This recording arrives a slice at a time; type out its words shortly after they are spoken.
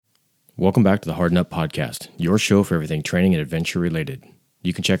Welcome back to the Harden Up Podcast, your show for everything training and adventure related.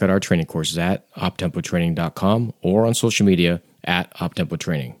 You can check out our training courses at optempotraining.com or on social media at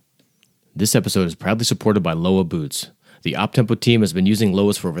optempotraining. This episode is proudly supported by Loa Boots. The OpTempo team has been using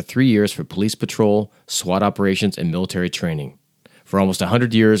Loas for over 3 years for police patrol, SWAT operations, and military training. For almost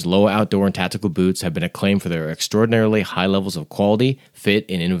 100 years, Loa outdoor and tactical boots have been acclaimed for their extraordinarily high levels of quality, fit,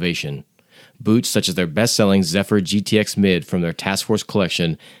 and innovation. Boots such as their best-selling Zephyr GTX Mid from their Task Force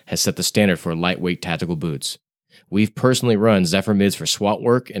collection has set the standard for lightweight tactical boots. We've personally run Zephyr Mids for SWAT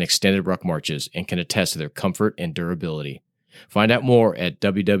work and extended ruck marches and can attest to their comfort and durability. Find out more at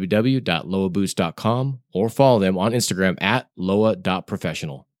www.loaboots.com or follow them on Instagram at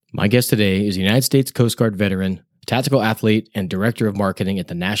loa.professional. My guest today is a United States Coast Guard veteran, tactical athlete, and director of marketing at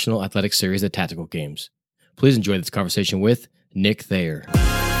the National Athletic Series at Tactical Games. Please enjoy this conversation with Nick Thayer.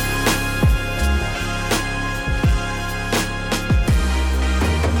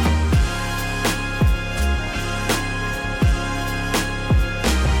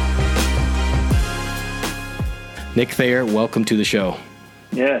 Nick Thayer, welcome to the show.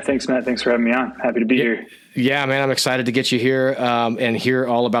 Yeah, thanks, Matt. Thanks for having me on. Happy to be here. Yeah, man, I'm excited to get you here and hear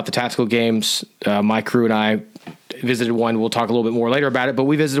all about the tactical games. My crew and I visited one. We'll talk a little bit more later about it, but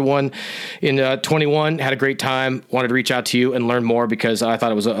we visited one in 21, had a great time, wanted to reach out to you and learn more because I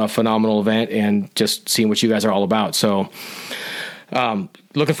thought it was a phenomenal event and just seeing what you guys are all about. So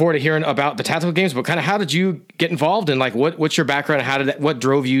looking forward to hearing about the tactical games, but kind of how did you get involved and like what's your background and what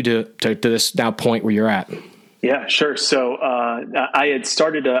drove you to this now point where you're at? Yeah, sure. So I had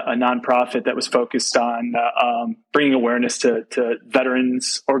started a nonprofit that was focused on bringing awareness to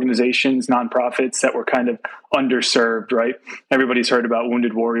veterans organizations, nonprofits that were kind of underserved, right? Everybody's heard about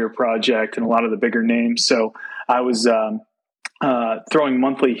Wounded Warrior Project and a lot of the bigger names. So I was throwing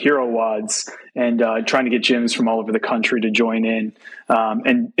monthly hero wads and trying to get gyms from all over the country to join in.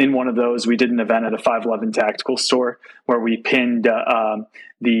 And in one of those, we did an event at a 511 tactical store where we pinned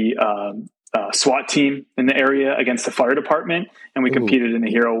the SWAT team in the area against the fire department, and we competed in a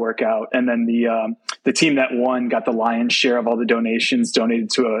hero workout. And then the team that won got the lion's share of all the donations donated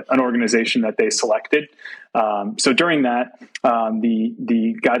to an organization that they selected. So during that,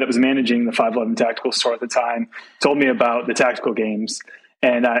 the guy that was managing the 511 tactical store at the time told me about the tactical games.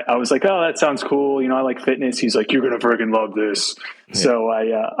 And I was like, oh, that sounds cool. You know, I like fitness. He's like, you're going to friggin' love this. Yeah. So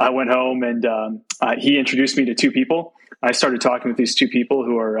I went home and he introduced me to two people. I started talking with these two people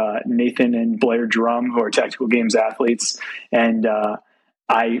who are Nathan and Blair Drum, who are tactical games athletes. And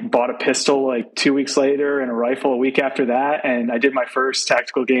I bought a pistol like 2 weeks later and a rifle a week after that. And I did my first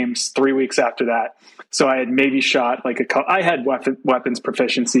tactical games 3 weeks after that. So I had maybe shot like I had weapons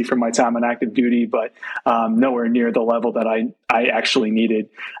proficiency from my time on active duty, but nowhere near the level that I actually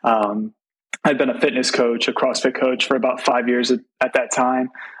needed. I'd been a fitness coach, a CrossFit coach for about 5 years at that time.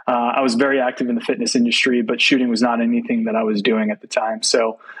 I was very active in the fitness industry, but shooting was not anything that I was doing at the time.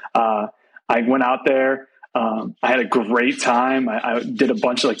 So I went out there. I had a great time. I did a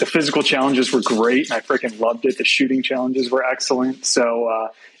bunch of the physical challenges were great, and I freaking loved it. The shooting challenges were excellent.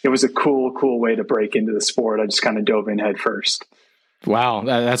 So it was a cool way to break into the sport. I just kind of dove in head first. Wow,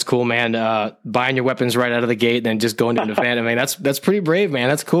 that's cool, man. Buying your weapons right out of the gate and then just going to an event. I mean, that's pretty brave, man.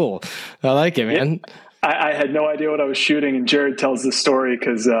 That's cool. I like it, man. Yeah. I had no idea what I was shooting, and Jared tells the story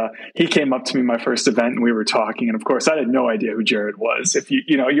because he came up to me my first event and we were talking, and of course I had no idea who Jared was. If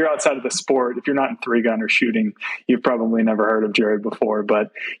you're outside of the sport, if you're not in three gun or shooting, you've probably never heard of Jared before. But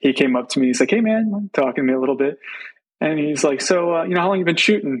he came up to me, he's like, "Hey man," talking to me a little bit, and he's like, "So how long you been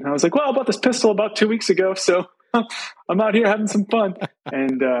shooting?" I was like, "Well, I bought this pistol about 2 weeks ago, so I'm out here having some fun."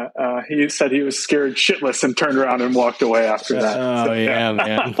 And he said he was scared shitless and turned around and walked away after that. Oh, so, yeah,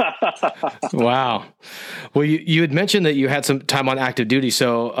 man. Wow. Well, you had mentioned that you had some time on active duty,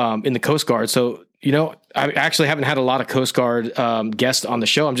 so in the Coast Guard. So, I actually haven't had a lot of Coast Guard guests on the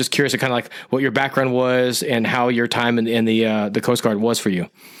show. I'm just curious to kind of like what your background was and how your time in the Coast Guard was for you.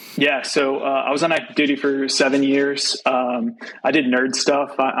 Yeah, so I was on active duty for 7 years. I did nerd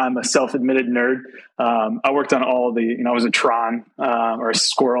stuff. I'm a self-admitted nerd. I worked on all I was a Tron or a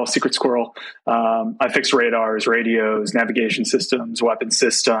squirrel, secret squirrel. I fixed radars, radios, navigation systems, weapon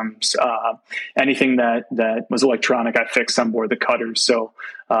systems, anything that was electronic, I fixed on board the cutters. So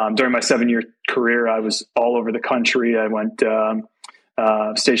during my 7-year career, I was all over the country. I went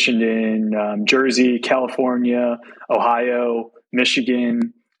stationed in Jersey, California, Ohio,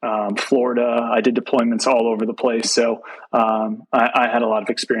 Michigan, Florida. I did deployments all over the place. So I had a lot of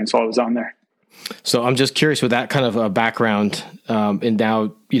experience while I was on there. So I'm just curious with that kind of a background and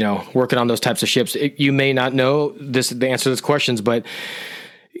now, working on those types of ships, you may not know the answer to these questions, but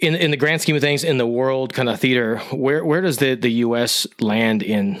in the grand scheme of things, in the world kind of theater, where does the U.S. land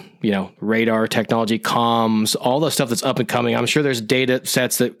in, radar technology, comms, all the stuff that's up and coming? I'm sure there's data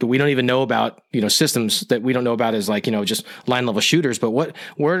sets that we don't even know about, systems that we don't know about as just line level shooters. But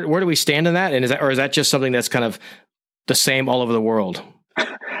where do we stand in that? And is that just something that's kind of the same all over the world?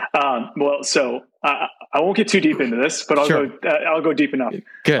 So I won't get too deep into this, but I'll go deep enough.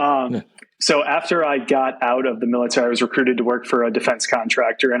 Good. So after I got out of the military, I was recruited to work for a defense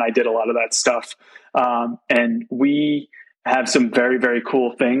contractor, and I did a lot of that stuff. And we have some very, very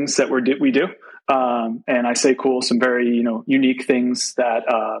cool things that we do. And I say cool, some very, unique things that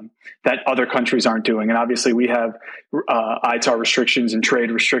other countries aren't doing. And obviously we have ITAR restrictions and trade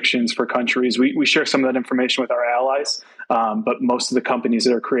restrictions for countries. We share some of that information with our allies. But most of the companies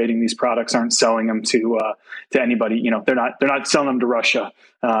that are creating these products aren't selling them to anybody. They're not selling them to Russia.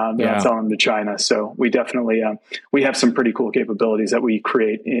 They're not selling them to China. So we definitely, we have some pretty cool capabilities that we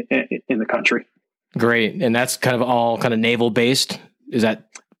create in the country. Great. And that's kind of all kind of naval based. Is that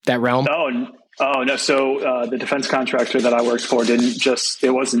realm? Oh no. So the defense contractor that I worked for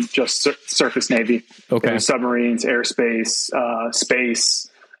it wasn't just surface Navy. Okay. It was submarines, airspace, space,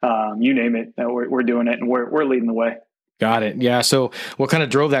 you name it. We're doing it, and we're leading the way. Got it. Yeah. So what kind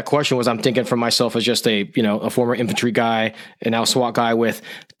of drove that question was, I'm thinking for myself as just a former infantry guy and now SWAT guy, with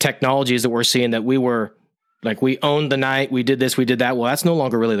technologies that we're seeing that we owned the night, we did this, we did that. Well, that's no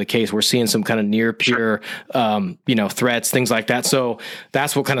longer really the case. We're seeing some kind of near peer, threats, things like that. So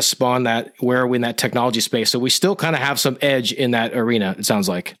that's what kind of spawned that, where are we in that technology space? So we still kind of have some edge in that arena, it sounds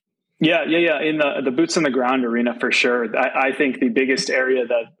like. Yeah. In the boots on the ground arena, for sure. I think the biggest area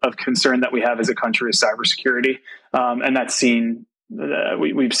of concern that we have as a country is cybersecurity. And that's seen,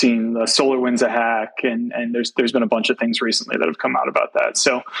 we've seen the SolarWinds hack, and there's been a bunch of things recently that have come out about that.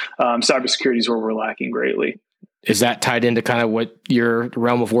 So cybersecurity is where we're lacking greatly. Is that tied into kind of what your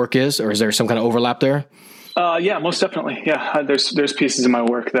realm of work is, or is there some kind of overlap there? Yeah, most definitely. Yeah. There's pieces of my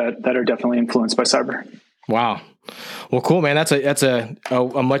work that are definitely influenced by cyber. Wow. Well, cool, man. That's a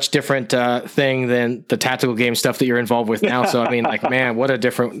much different thing than the tactical game stuff that you're involved with now. So, I mean, man, what a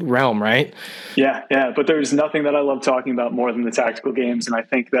different realm, right? Yeah. But there's nothing that I love talking about more than the tactical games. And I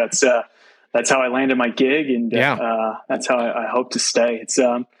think that's how I landed my gig. And that's how I hope to stay. It's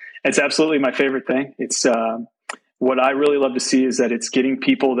absolutely my favorite thing. It's what I really love to see is that it's getting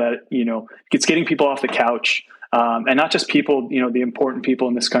people off the couch. And not just people, the important people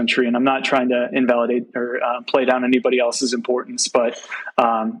in this country. And I'm not trying to invalidate or play down anybody else's importance, but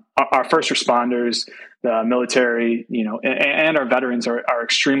our first responders, the military, and our veterans are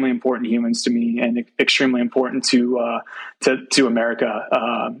extremely important humans to me, and extremely important to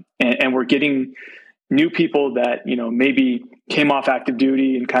America. And we're getting new people that, maybe came off active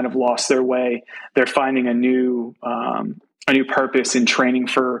duty and kind of lost their way. They're finding a new purpose in training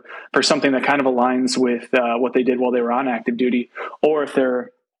for something that kind of aligns with what they did while they were on active duty. Or if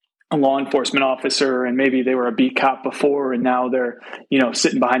they're a law enforcement officer and maybe they were a beat cop before and now they're,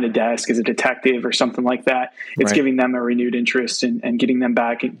 sitting behind a desk as a detective or something like that, it's giving them a renewed interest and getting them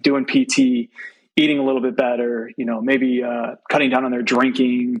back and doing PT, eating a little bit better, maybe cutting down on their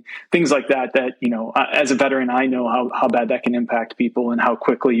drinking, things like that, as a veteran, I know how bad that can impact people and how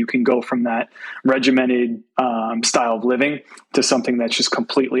quickly you can go from that regimented style of living to something that's just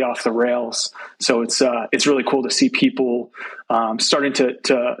completely off the rails. So it's really cool to see people starting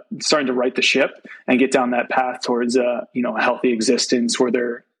to right the ship and get down that path towards a healthy existence where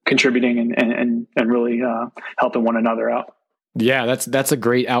they're contributing and really helping one another out. Yeah, that's a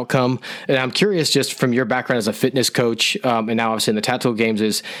great outcome. And I'm curious, just from your background as a fitness coach, and now obviously in the tactical games,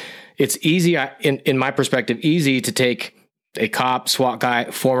 it's easy, in my perspective, easy to take a cop, SWAT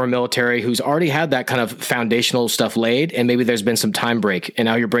guy, former military, who's already had that kind of foundational stuff laid, and maybe there's been some time break, and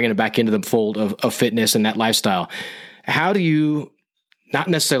now you're bringing it back into the fold of fitness and that lifestyle. How do you not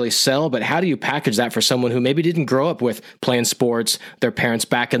necessarily sell, but how do you package that for someone who maybe didn't grow up with playing sports, their parents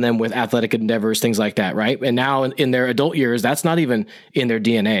backing them with athletic endeavors, things like that, right? And now in their adult years, that's not even in their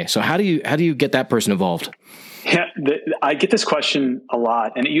DNA. So how do you get that person involved? Yeah, I get this question a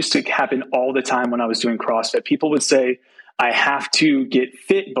lot, and it used to happen all the time when I was doing CrossFit. People would say, I have to get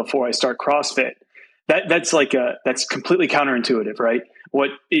fit before I start CrossFit. That's completely counterintuitive, right?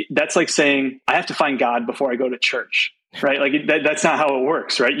 That's like saying, I have to find God before I go to church. Right. Like that's not how it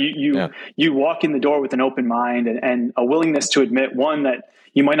works. Right. You walk in the door with an open mind and a willingness to admit, one, that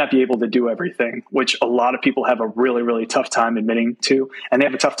you might not be able to do everything, which a lot of people have a really, really tough time admitting to, and they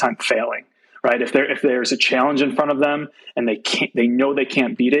have a tough time failing. Right. If there's a challenge in front of them and they know they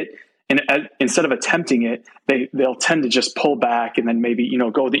can't beat it, And instead of attempting it, they'll tend to just pull back and then maybe,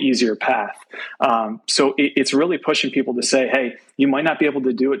 go the easier path. So it's really pushing people to say, hey, you might not be able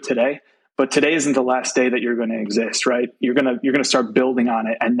to do it today, but today isn't the last day that you're going to exist, right? You're going to start building on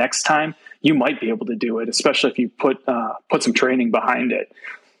it. And next time you might be able to do it, especially if you put some training behind it.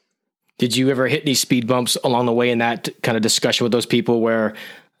 Did you ever hit any speed bumps along the way in that kind of discussion with those people where,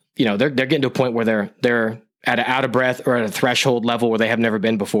 they're getting to a point where they're at an out of breath or at a threshold level where they have never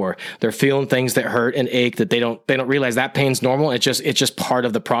been before? They're feeling things that hurt and ache that they don't realize that pain's normal. It's just part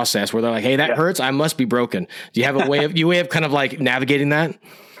of the process where they're like, hey, that hurts. I must be broken. Do you have a way of kind of like navigating that?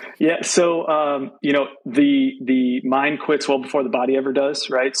 Yeah. So, the mind quits well before the body ever does.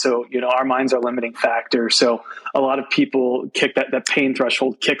 Right. So, our minds are a limiting factor. So a lot of people kick that pain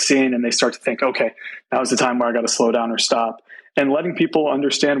threshold kicks in and they start to think, okay, now's the time where I got to slow down or stop, and letting people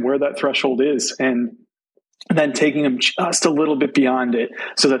understand where that threshold is and then taking them just a little bit beyond it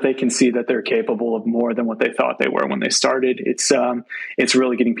so that they can see that they're capable of more than what they thought they were when they started. It's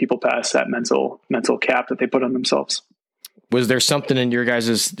really getting people past that mental cap that they put on themselves. Was there something in your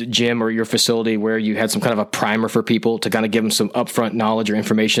guys' gym or your facility where you had some kind of a primer for people to kind of give them some upfront knowledge or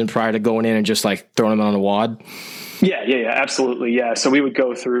information prior to going in and just like throwing them on a wad? Yeah, absolutely. Yeah. So we would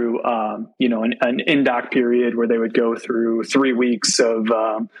go through, an in-doc period where they would go through 3 weeks of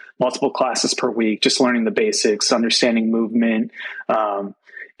multiple classes per week, just learning the basics, understanding movement.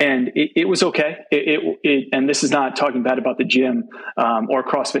 And it was okay. And this is not talking bad about the gym or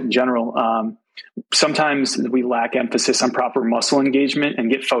CrossFit in general. Sometimes we lack emphasis on proper muscle engagement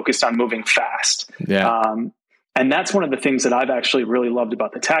and get focused on moving fast. Yeah. And that's one of the things that I've actually really loved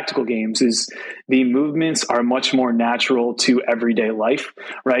about the tactical games is the movements are much more natural to everyday life,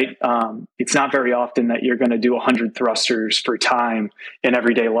 right? It's not very often that you're going to do 100 thrusters for time in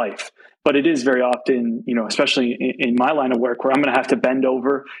everyday life. But it is very often, especially in my line of work, where I'm going to have to bend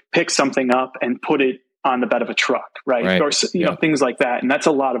over, pick something up, and put it on the bed of a truck, right? Or things like that. And that's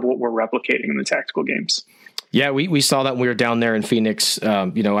a lot of what we're replicating in the tactical games. Yeah, we saw that when we were down there in Phoenix.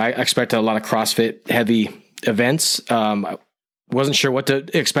 I expected a lot of CrossFit heavy events. I wasn't sure what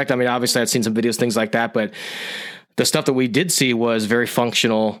to expect. I mean, obviously I'd seen some videos, things like that, but the stuff that we did see was very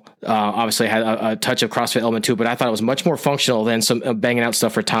functional. Obviously had a touch of CrossFit element too, but I thought it was much more functional than some banging out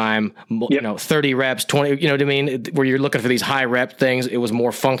stuff for time, 30 reps, 20, what I mean? Where you're looking for these high rep things. It was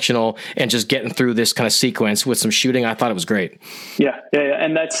more functional and just getting through this kind of sequence with some shooting. I thought it was great. Yeah.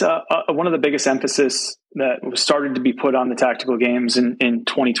 And that's one of the biggest emphasis that started to be put on the tactical games in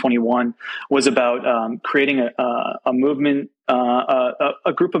 2021 was about creating a movement,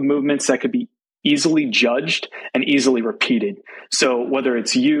 a group of movements that could be easily judged and easily repeated. So whether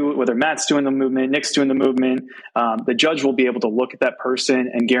Matt's doing the movement, Nick's doing the movement, the judge will be able to look at that person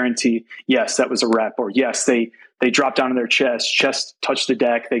and guarantee, yes, that was a rep, or yes, they dropped down on their chest touched the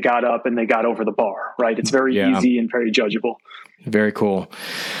deck, they got up and they got over the bar, right? It's very easy and very judgeable. Very cool.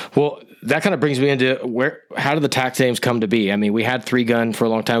 Well, that kind of brings me into how did the tact games come to be? I mean, we had 3-gun for a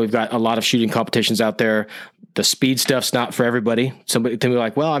long time. We've got a lot of shooting competitions out there. The speed stuff's not for everybody. Somebody can be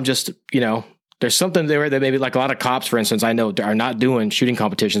like, well, I'm just, there's something there that maybe like a lot of cops, for instance, I know are not doing shooting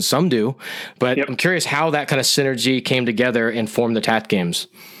competitions. Some do, but I'm curious how that kind of synergy came together and formed the tact games.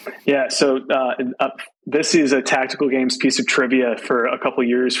 Yeah. So this is a tactical games piece of trivia for a couple of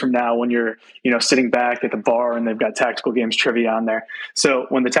years from now when you're, sitting back at the bar and they've got tactical games trivia on there. So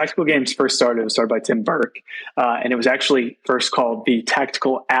when the tactical games first started, it was started by Tim Burke. And it was actually first called the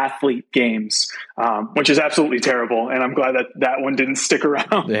Tactical Athlete Games, which is absolutely terrible. And I'm glad that one didn't stick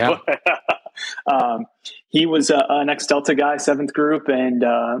around. Yeah. He was an ex-Delta guy, 7th group, and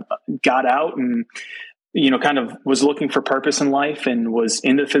got out and kind of was looking for purpose in life and was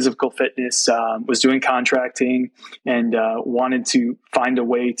into physical fitness, was doing contracting and wanted to find a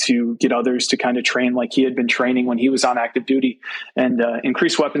way to get others to kind of train like he had been training when he was on active duty and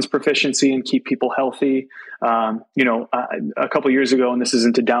increase weapons proficiency and keep people healthy. A couple of years ago, and this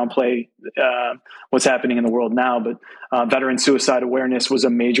isn't to downplay what's happening in the world now, but veteran suicide awareness was a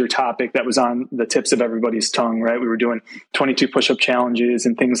major topic that was on the tips of everybody's tongue, right? We were doing 22 push-up challenges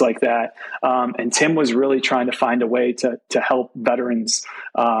and things like that. And Tim was really trying to find a way to help veterans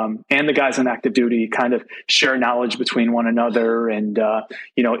and the guys on active duty kind of share knowledge between one another. And,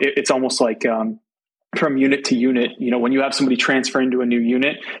 it's almost like from unit to unit, when you have somebody transfer into a new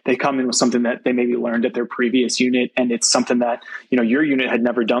unit, they come in with something that they maybe learned at their previous unit. And it's something that, your unit had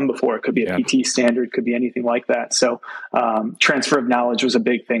never done before. It could be a PT standard, could be anything like that. So transfer of knowledge was a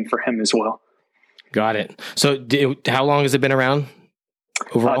big thing for him as well. Got it. So how long has it been around?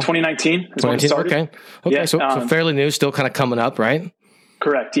 Overall? 2019 is when it started. Okay. Yeah, so fairly new, still kind of coming up, right?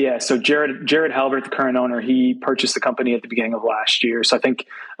 Correct. Yeah. So Jared Halbert, the current owner, he purchased the company at the beginning of last year. So I think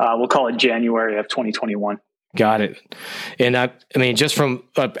we'll call it January of 2021. Got it. And I mean, just from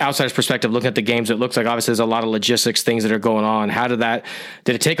an outsider's perspective, looking at the games, it looks like obviously there's a lot of logistics things that are going on.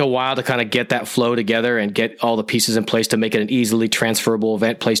 Did it take a while to kind of get that flow together and get all the pieces in place to make it an easily transferable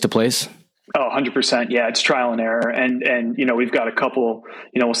event place to place? Oh, 100%. Yeah, it's trial and error. And we've got a couple,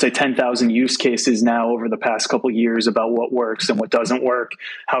 we'll say 10,000 use cases now over the past couple of years about what works and what doesn't work,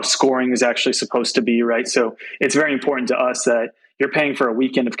 how scoring is actually supposed to be, right? So it's very important to us that you're paying for a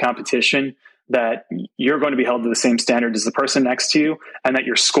weekend of competition, that you're going to be held to the same standard as the person next to you, and that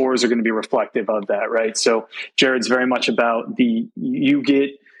your scores are going to be reflective of that, right? So Jared's very much about you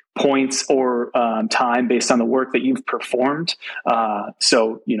get points or time based on the work that you've performed.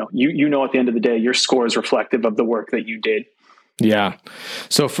 So at the end of the day, your score is reflective of the work that you did. Yeah.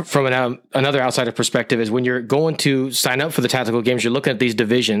 So from another outsider perspective is when you're going to sign up for the tactical games, you're looking at these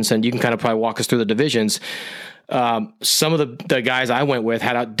divisions, and you can kind of probably walk us through the divisions. Some of the guys I went with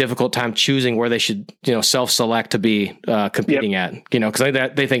had a difficult time choosing where they should, self-select to be competing at,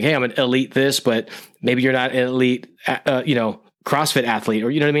 because they think, hey, I'm an elite this, but maybe you're not an elite, CrossFit athlete, or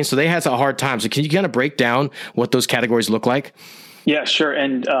you know what I mean? So they had a hard time. So can you kind of break down what those categories look like? Yeah, sure.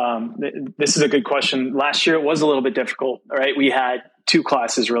 And this is a good question. Last year, it was a little bit difficult, right? We had two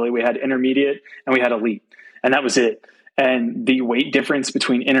classes, really. We had intermediate and we had elite, and that was it. And the weight difference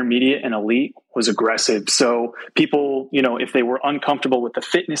between intermediate and elite was aggressive. So people, if they were uncomfortable with the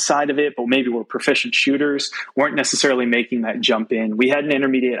fitness side of it, but maybe were proficient shooters, weren't necessarily making that jump in. We had an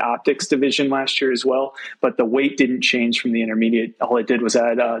intermediate optics division last year as well, but the weight didn't change from the intermediate. All it did was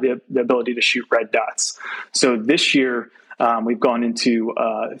add the ability to shoot red dots. So this year, we've gone into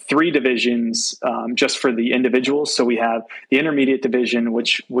three divisions just for the individuals. So we have the intermediate division,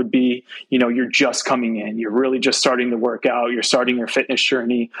 which would be, you're just coming in, you're really just starting to work out, you're starting your fitness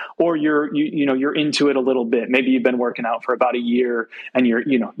journey, or you're into it a little bit. Maybe you've been working out for about a year, and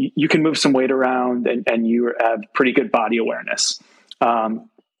you can move some weight around, and you have pretty good body awareness.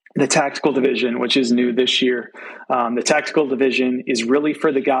 The tactical division, which is new this year. The tactical division is really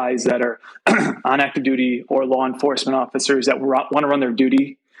for the guys that are on active duty or law enforcement officers that want to run their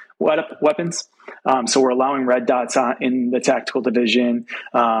duty weapons. So we're allowing red dots in the tactical division.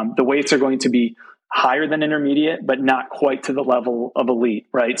 The weights are going to be higher than intermediate, but not quite to the level of elite,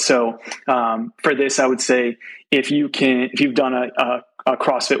 right? So for this, I would say if you've done a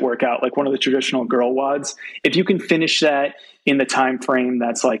CrossFit workout, like one of the traditional girl wads, if you can finish that in the time frame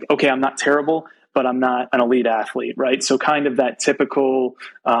that's like, okay, I'm not terrible, but I'm not an elite athlete, right? So kind of that typical,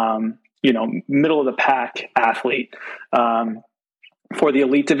 middle of the pack athlete. For the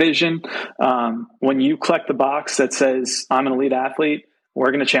elite division, when you collect the box that says I'm an elite athlete,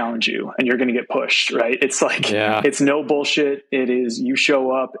 we're going to challenge you and you're going to get pushed, right? It's like, It's no bullshit. It is, you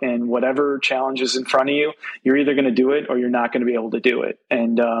show up and whatever challenge is in front of you, you're either going to do it or you're not going to be able to do it.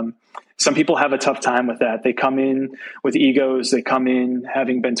 And some people have a tough time with that. They come in with egos. They come in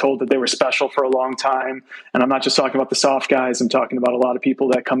having been told that they were special for a long time. And I'm not just talking about the soft guys. I'm talking about a lot of people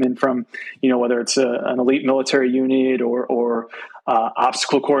that come in from, whether it's an elite military unit or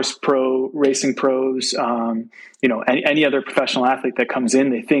obstacle course racing pros, any other professional athlete that comes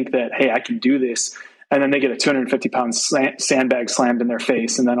in, they think that, hey, I can do this. And then they get a 250 pound sandbag slammed in their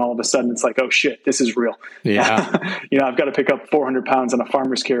face. And then all of a sudden it's like, oh shit, this is real. Yeah. I've got to pick up 400 pounds on a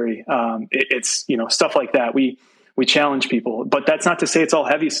farmer's carry. It's stuff like that. We challenge people, but that's not to say it's all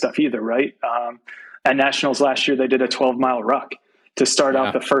heavy stuff either. Right. At nationals last year, they did a 12-mile ruck to start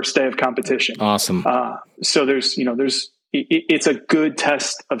out the first day of competition. Awesome. So it's a good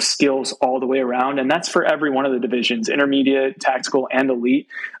test of skills all the way around. And that's for every one of the divisions, intermediate, tactical, and elite.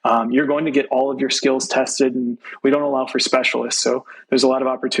 You're going to get all of your skills tested, and we don't allow for specialists. So there's a lot of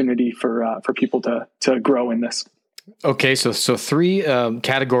opportunity for people to grow in this. Okay. So three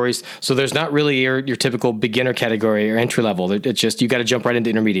categories. So there's not really your typical beginner category or entry level. It's just, you got to jump right into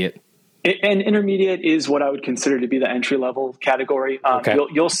intermediate. And intermediate is what I would consider to be the entry level category. Okay.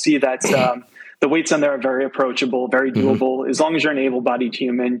 You'll see that the weights on there are very approachable, very doable. As long as you're an able-bodied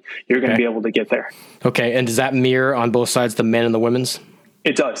human, you're going to be able to get there. Okay. And does that mirror on both sides, the men and the women's?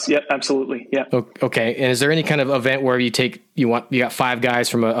 It does. Yep, absolutely. Yeah. Okay. And is there any kind of event where you got five guys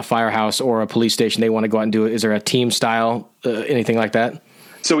from a firehouse or a police station, they want to go out and do it? Is there a team style, anything like that?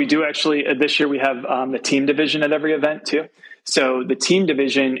 So we do actually, this year we have the team division at every event too. So the team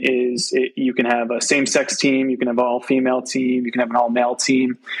division you can have a same-sex team, you can have an all-female team, you can have an all-male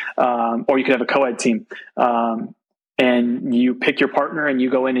team, or you can have a co-ed team. And you pick your partner and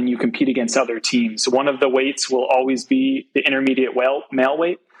you go in and you compete against other teams. One of the weights will always be the intermediate male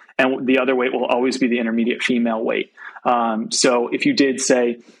weight, and the other weight will always be the intermediate female weight. So if you did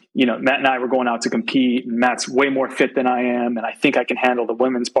say, Matt and I were going out to compete, and Matt's way more fit than I am, and I think I can handle the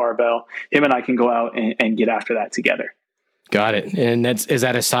women's barbell, him and I can go out and get after that together. Got it. And is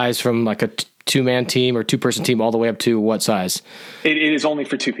that a size from like a two-man team or two-person team all the way up to what size? It is only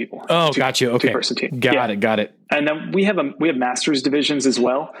for two people. Oh, got you. Okay. Two-person team. Got it. And then we have masters divisions as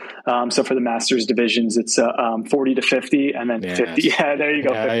well. So for the masters divisions, it's 40 to 50 and then 50. Yeah, there you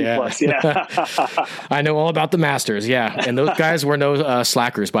go. 50 plus. Yeah. I know all about the masters. Yeah. And those guys were no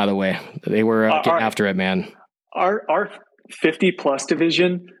slackers, by the way. They were getting after it, man. Our 50 plus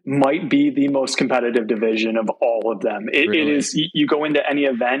division might be the most competitive division of all of them. It is, you go into any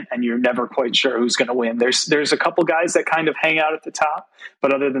event and you're never quite sure who's going to win. There's a couple guys that kind of hang out at the top,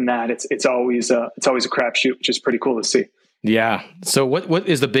 but other than that, it's always a crapshoot, which is pretty cool to see. Yeah. So what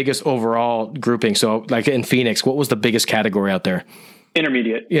is the biggest overall grouping? So like in Phoenix, what was the biggest category out there?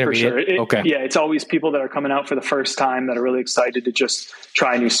 Intermediate, for sure. Okay. Yeah, it's always people that are coming out for the first time that are really excited to just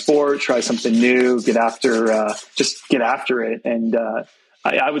try a new sport, try something new, get after it. And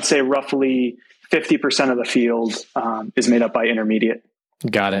I would say roughly 50% of the field is made up by intermediate.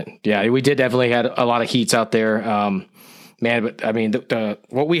 Got it. Yeah, we did definitely had a lot of heats out there. Man, but I mean,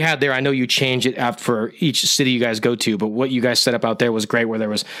 what we had there, I know you change it after for each city you guys go to, but what you guys set up out there was great, where there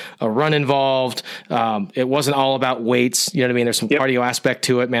was a run involved. It wasn't all about weights. You know what I mean? There's some cardio aspect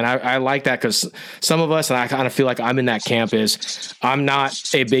to it, man. I like that, because some of us, and I kind of feel like I'm in that camp, is I'm not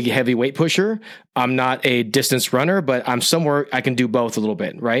a big heavy weight pusher. I'm not a distance runner, but I'm somewhere I can do both a little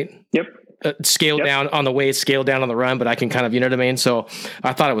bit, right? Yep. Scale down on the weight, scale down on the run, but I can kind of, you know what I mean? So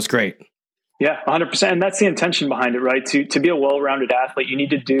I thought it was great. Yeah, 100%. And that's the intention behind it, right? To be a well-rounded athlete, you need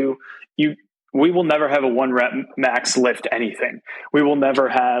to we will never have a 1 rep max lift anything. We will never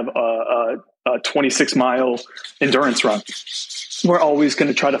have a 26-mile endurance run. We're always going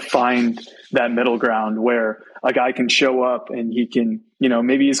to try to find that middle ground where a guy can show up and he can,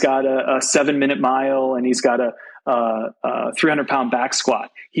 maybe he's got a 7-minute mile and he's got a 300-pound back squat.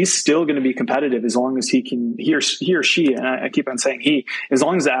 He's still going to be competitive as long as he or she, and I keep on saying as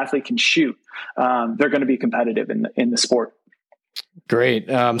long as the athlete can shoot, they're going to be competitive in the sport. Great.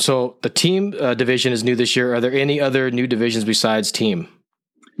 So the team division is new this year. Are there any other new divisions besides team?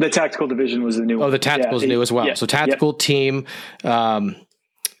 The tactical division was the new one. Oh, the tactical is new as well. Yeah, so tactical team. And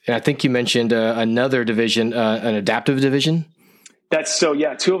I think you mentioned another division, an adaptive division.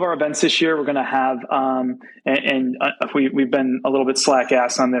 Two of our events this year we're going to have, we've been a little bit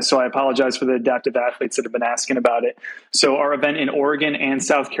slack-assed on this, so I apologize for the adaptive athletes that have been asking about it. So our event in Oregon and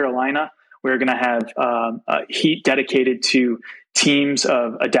South Carolina, we're going to have a heat dedicated to teams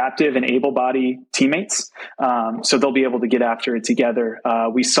of adaptive and able-bodied teammates. So they'll be able to get after it together.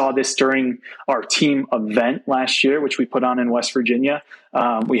 We saw this during our team event last year, which we put on in West Virginia.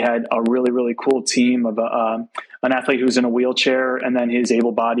 We had a really, really cool team of an athlete who's in a wheelchair and then his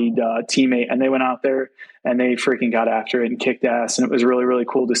able-bodied teammate. And they went out there and they freaking got after it and kicked ass. And it was really, really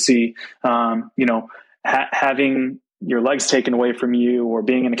cool to see, having your legs taken away from you or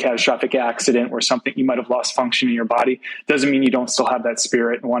being in a catastrophic accident or something, you might have lost function in your body, doesn't mean you don't still have that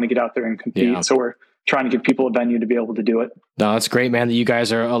spirit and want to get out there and compete. Yeah. So we're trying to give people a venue to be able to do it. No, that's great, man, that you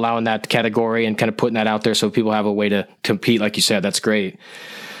guys are allowing that category and kind of putting that out there so people have a way to compete. Like you said, that's great.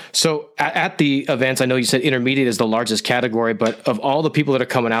 So at the events, I know you said intermediate is the largest category, but of all the people that are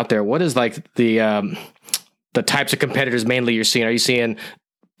coming out there, what is like the types of competitors mainly you're seeing? Are you seeing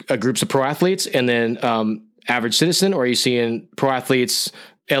groups of pro athletes and then average citizen, or are you seeing pro athletes,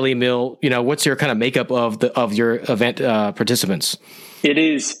 LE Mill? What's your kind of makeup of your event participants? It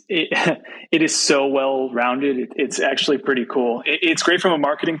is so well rounded. It's actually pretty cool. It's great from a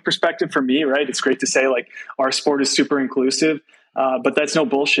marketing perspective for me, right? It's great to say like our sport is super inclusive, but that's no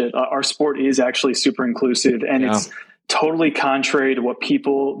bullshit. Our sport is actually super inclusive, and it's totally contrary to what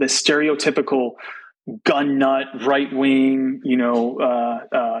the stereotypical gun nut, right wing,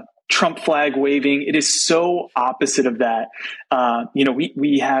 Trump flag waving. It is so opposite of that.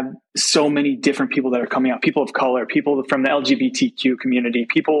 We have so many different people that are coming out, people of color, people from the LGBTQ community,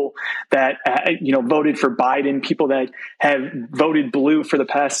 people that, voted for Biden, people that have voted blue for the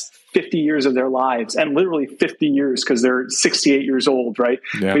past 50 years of their lives, and literally 50 years because they're 68 years old, right?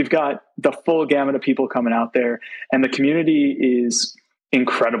 Yeah. We've got the full gamut of people coming out there, and the community is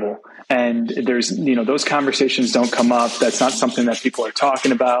incredible. And there's, those conversations don't come up. That's not something that people are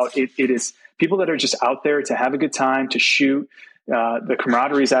talking about. It is people that are just out there to have a good time, to shoot. The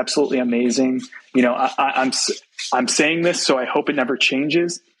camaraderie is absolutely amazing. I'm saying this, so I hope it never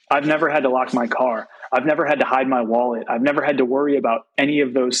changes. I've never had to lock my car. I've never had to hide my wallet. I've never had to worry about any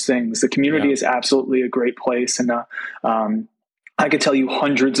of those things. The community is absolutely a great place. And, I could tell you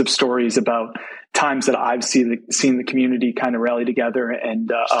hundreds of stories about times that I've seen the community kind of rally together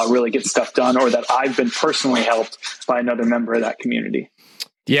and really get stuff done, or that I've been personally helped by another member of that community.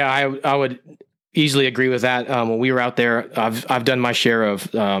 Yeah, I would easily agree with that. When we were out there, I've done my share of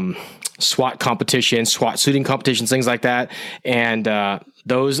SWAT competitions, SWAT shooting competitions, things like that. And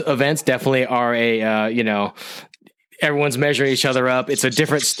those events definitely are everyone's measuring each other up. It's a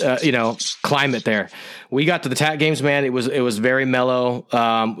different, climate there. We got to the TAC games, man. It was very mellow.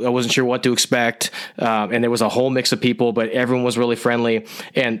 I wasn't sure what to expect. And there was a whole mix of people, but everyone was really friendly.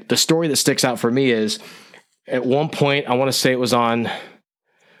 And the story that sticks out for me is at one point, I want to say it was on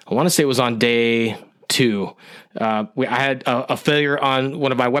day 2. I had a failure on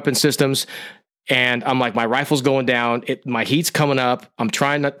one of my weapon systems. And I'm like, my rifle's going down. My heat's coming up. I'm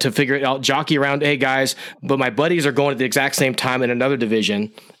trying not to figure it out, jockey around. Hey guys, but my buddies are going at the exact same time in another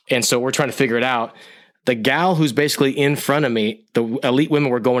division. And so we're trying to figure it out. The gal who's basically in front of me, the elite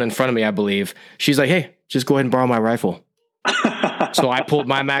women were going in front of me, I believe. She's like, hey, just go ahead and borrow my rifle. So I pulled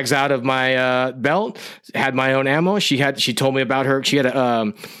my mags out of my belt, had my own ammo. She told me about her. She had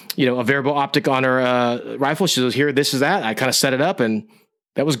a variable optic on her rifle. She was here, this is that. I kind of set it up, and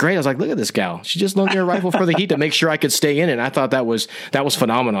that was great. I was like, look at this gal. She just loaned me a rifle for the heat to make sure I could stay in it. And I thought that was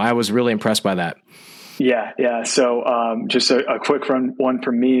phenomenal. I was really impressed by that. Yeah. So just a quick one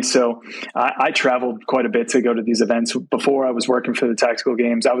from me. So I traveled quite a bit to go to these events. Before I was working for the Tactical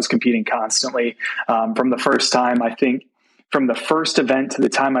Games, I was competing constantly. From the first time, I think, from the first event to the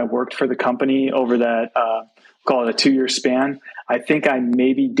time I worked for the company over that, call it a 2-year span, I think I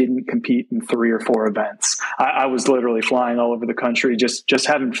maybe didn't compete in 3 or 4 events. I was literally flying all over the country, just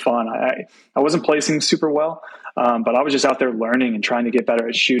having fun. I wasn't placing super well, but I was just out there learning and trying to get better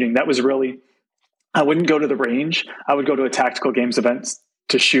at shooting. That was really, I wouldn't go to the range. I would go to a Tactical Games event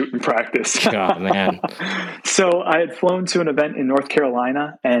to shoot and practice. Oh, man. So I had flown to an event in North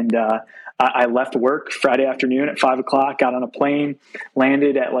Carolina, and I left work Friday afternoon at 5:00, got on a plane,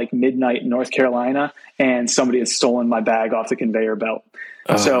 landed at like midnight in North Carolina, and somebody had stolen my bag off the conveyor belt.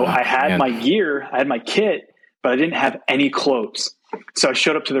 So I had my gear, I had my kit, but I didn't have any clothes. So I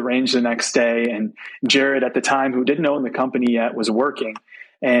showed up to the range the next day, and Jared at the time, who didn't own the company yet, was working.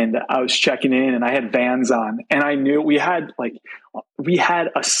 And I was checking in, and I had Vans on, and I knew we had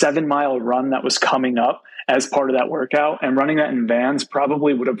a 7-mile run that was coming up as part of that workout, and running that in Vans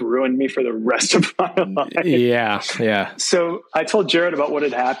probably would have ruined me for the rest of my life. Yeah. So I told Jared about what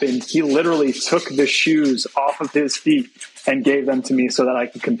had happened. He literally took the shoes off of his feet and gave them to me so that I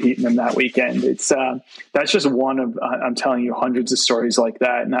could compete in them that weekend. That's just one of, I'm telling you, hundreds of stories like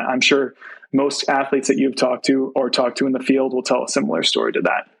that. And I'm sure most athletes that you've talked to in the field will tell a similar story to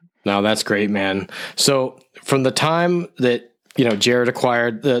that. No, that's great, man. So from the time that, Jared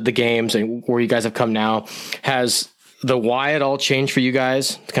acquired the games and where you guys have come now, has the why at all changed for you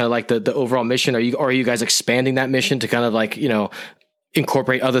guys? Kind of like the overall mission? Are you guys expanding that mission to kind of like,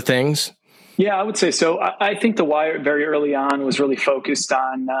 incorporate other things? Yeah, I would say so. I think the why very early on was really focused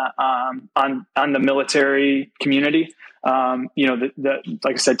on the military community. Like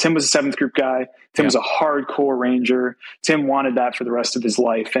I said, Tim was a 7th group guy. Tim was a hardcore Ranger. Tim wanted that for the rest of his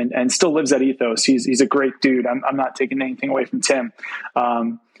life, and still lives that ethos. He's a great dude. I'm not taking anything away from Tim.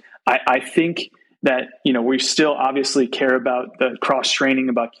 I think that, we still obviously care about the cross training,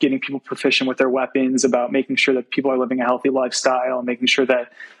 about getting people proficient with their weapons, about making sure that people are living a healthy lifestyle, making sure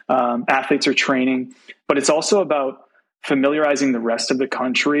that athletes are training. But it's also about familiarizing the rest of the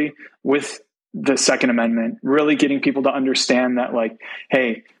country with the Second Amendment, really getting people to understand that, like,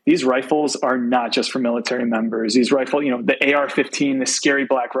 hey, these rifles are not just for military members. These rifle, the AR-15, the scary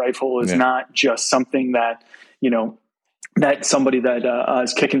black rifle is not just something that, that somebody that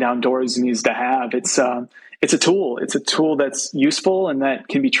is kicking down doors needs to have. It's a tool. It's a tool that's useful and that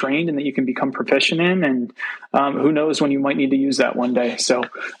can be trained and that you can become proficient in. And who knows when you might need to use that one day. So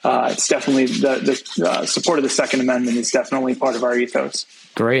it's definitely the support of the Second Amendment is definitely part of our ethos.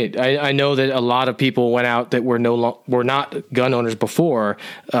 Great. I know that a lot of people went out that were not gun owners before.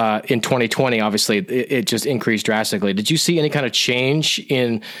 In 2020, obviously, it just increased drastically. Did you see any kind of change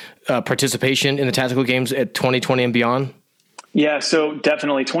in participation in the Tactical Games at 2020 and beyond? Yeah, so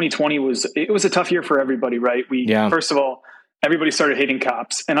definitely 2020 was a tough year for everybody, right? First of all, everybody started hating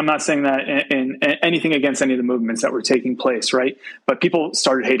cops. And I'm not saying that in anything against any of the movements that were taking place, right? But people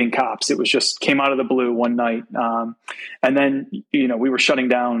started hating cops. It was just came out of the blue one night. And then, we were shutting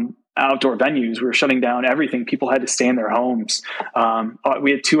down outdoor venues. We were shutting down everything. People had to stay in their homes.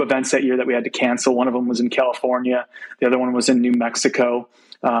 We had 2 events that year that we had to cancel. One of them was in California. The other one was in New Mexico.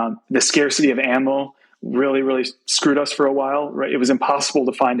 The scarcity of ammo really, really screwed us for a while, right? It was impossible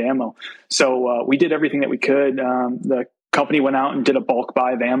to find ammo. So we did everything that we could. company went out and did a bulk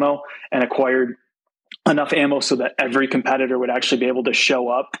buy of ammo and acquired enough ammo so that every competitor would actually be able to show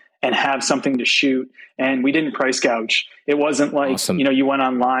up and have something to shoot. And we didn't price gouge. It wasn't like, Awesome. you went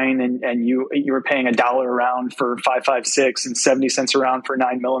online and you were paying $1 a round for 5.56 and 70 cents a round for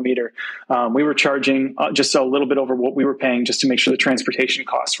 9mm. We were charging just a little bit over what we were paying just to make sure the transportation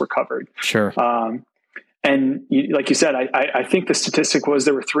costs were covered. Sure. And like you said, I think the statistic was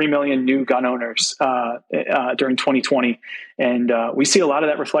there were 3 million new gun owners during 2020. And we see a lot of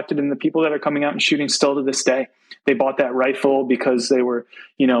that reflected in the people that are coming out and shooting still to this day. They bought that rifle because they were,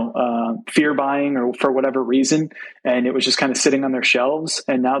 fear buying or for whatever reason. And it was just kind of sitting on their shelves.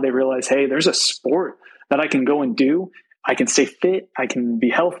 And now they realize, hey, there's a sport that I can go and do. I can stay fit. I can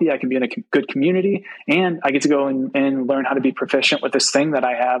be healthy. I can be in a good community, and I get to go and learn how to be proficient with this thing that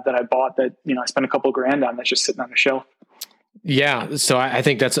I have that I bought that, I spent a couple grand on that's just sitting on the shelf. Yeah. So I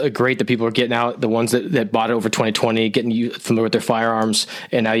think that's great that people are getting out, the ones that bought it over 2020, getting you familiar with their firearms.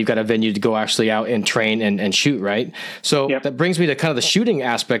 And now you've got a venue to go actually out and train and shoot. Right. So That brings me to kind of the shooting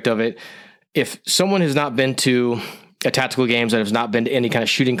aspect of it. If someone has not been to a tactical games that has not been to any kind of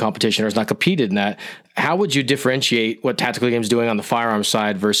shooting competition or has not competed in that, how would you differentiate what tactical games doing on the firearm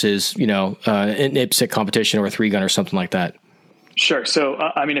side versus, an IPSC competition or a 3-gun or something like that? Sure. So,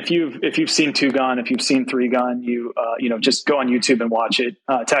 if you've seen 2-gun, if you've seen 3-gun, just go on YouTube and watch it.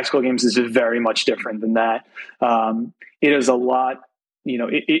 Tactical games is very much different than that. It is a lot.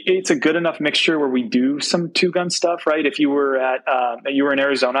 It's a good enough mixture where we do some 2-gun stuff, right? If you were in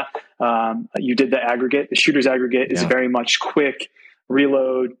Arizona, you did the aggregate. The shooter's aggregate is very much quick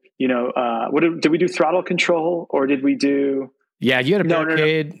reload. Did we do throttle control or did we do? Yeah, you had a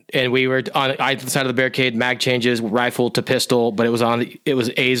barricade, and we were on either side of the barricade. Mag changes, rifle to pistol, but it was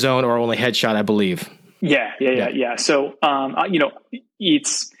A zone or only headshot, I believe. Yeah. So,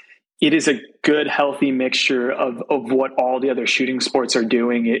 it is a good, healthy mixture of what all the other shooting sports are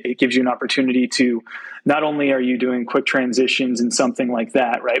doing. It gives you an opportunity to, not only are you doing quick transitions and something like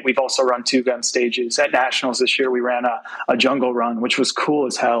that, right? We've also run 2-gun stages. At Nationals this year, we ran a jungle run, which was cool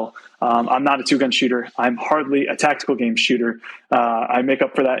as hell. I'm not a 2-gun shooter. I'm hardly a tactical game shooter. I make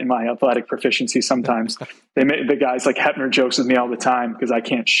up for that in my athletic proficiency sometimes. The guys like Hepner jokes with me all the time because I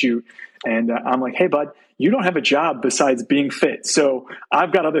can't shoot. And I'm like, hey, bud, you don't have a job besides being fit. So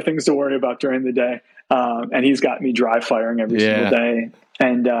I've got other things to worry about during the day. And he's got me dry firing every single day.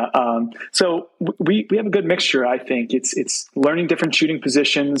 And so we have a good mixture, I think. It's learning different shooting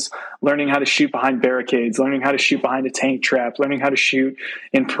positions, learning how to shoot behind barricades, learning how to shoot behind a tank trap, learning how to shoot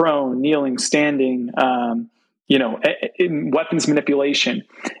in prone, kneeling, standing, in weapons manipulation.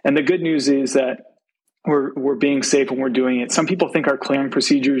 And the good news is that we're being safe when we're doing it. Some people think our clearing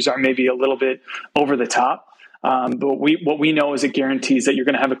procedures are maybe a little bit over the top. But what we know is it guarantees that you're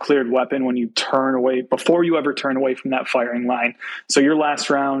going to have a cleared weapon when you turn away, before you ever turn away from that firing line. So your last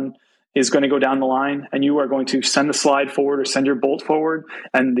round is going to go down the line and you are going to send the slide forward or send your bolt forward,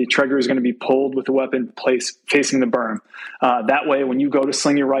 and the trigger is going to be pulled with the weapon facing the berm. That way, when you go to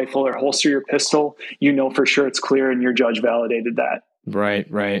sling your rifle or holster your pistol, you know for sure it's clear and your judge validated that.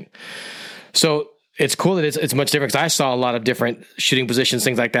 Right. So it's cool that it's much different, because I saw a lot of different shooting positions,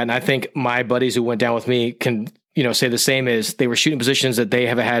 things like that. And I think my buddies who went down with me can, say the same, is they were shooting positions that they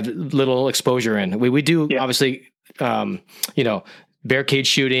have had little exposure in. We do obviously, barricade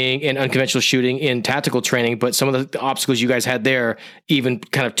shooting and unconventional shooting in tactical training, but some of the obstacles you guys had there even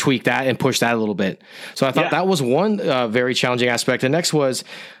kind of tweaked that and pushed that a little bit. So I thought that was one very challenging aspect. The next was,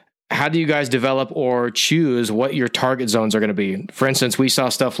 how do you guys develop or choose what your target zones are going to be? For instance, we saw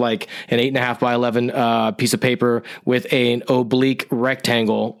stuff like an 8.5 by 11 piece of paper with an oblique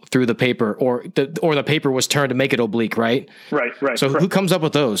rectangle through the paper, or the paper was turned to make it oblique, right? Right. So who comes up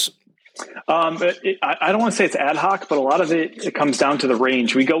with those? I don't want to say it's ad hoc, but a lot of it comes down to the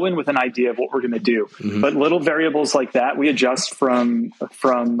range. We go in with an idea of what we're going to do, but little variables like that, we adjust from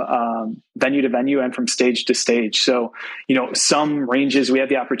venue to venue and from stage to stage. So, some ranges we have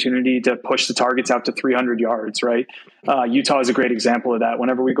the opportunity to push the targets out to 300 yards, right? Utah is a great example of that.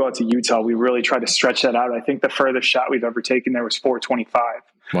 Whenever we go out to Utah, we really try to stretch that out. I think the furthest shot we've ever taken there was 425.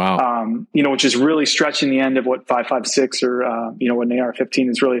 Wow. Which is really stretching the end of what 5.56 or, what an AR-15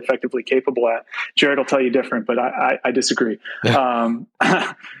 is really effectively capable at. Jared will tell you different, but I disagree. And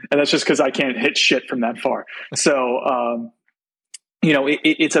that's just because I can't hit shit from that far. So,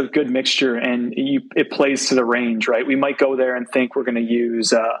 it's a good mixture, and it plays to the range, right? We might go there and think we're going to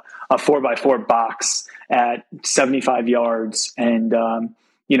use a 4x4 box at 75 yards. And,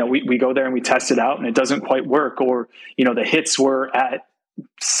 we go there and we test it out and it doesn't quite work, or, the hits were at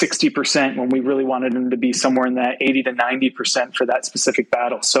 60% when we really wanted them to be somewhere in that 80 to 90% for that specific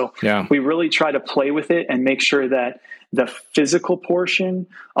battle. So we really try to play with it and make sure that the physical portion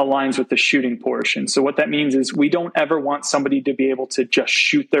aligns with the shooting portion. So what that means is we don't ever want somebody to be able to just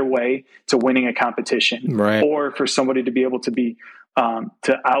shoot their way to winning a competition, or for somebody to be able to be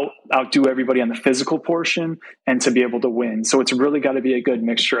to outdo everybody on the physical portion and to be able to win. So it's really got to be a good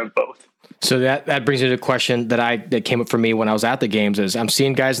mixture of both. So that brings me to a question that came up for me when I was at the games. Is I'm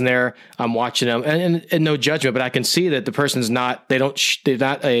seeing guys in there, I'm watching them, and no judgment, but I can see that the person's they're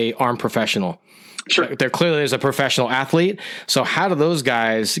not a armed professional. Sure. They're clearly as a professional athlete. So how do those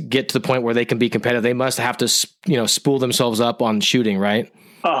guys get to the point where they can be competitive? They must have to, spool themselves up on shooting, right?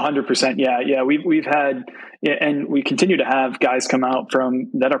 100%. Yeah. We've had, and we continue to have guys come out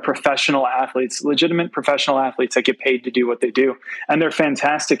that are professional athletes, legitimate professional athletes that get paid to do what they do. And they're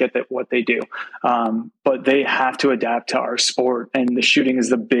fantastic at what they do. But they have to adapt to our sport, and the shooting is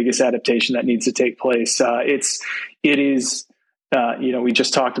the biggest adaptation that needs to take place. It is, we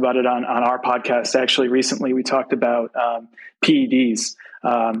just talked about it on our podcast. Actually, recently we talked about PEDs.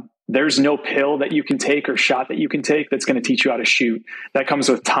 There's no pill that you can take or shot that you can take that's going to teach you how to shoot. That comes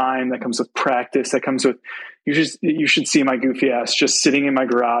with time. That comes with practice. That comes with, you should see my goofy ass just sitting in my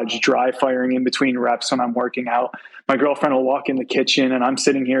garage, dry firing in between reps when I'm working out. My girlfriend will walk in the kitchen and I'm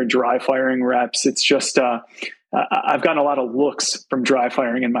sitting here dry firing reps. It's just, I've gotten a lot of looks from dry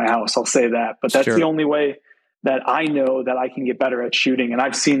firing in my house. I'll say that, but that's the only way that I know that I can get better at shooting. And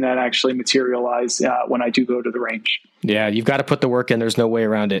I've seen that actually materialize when I do go to the range. Yeah, you've got to put the work in. There's no way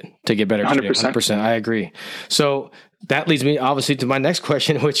around it to get better at 100%. shooting. 100%. I agree. So that leads me obviously to my next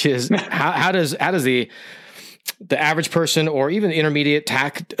question, which is how does the average person or even the intermediate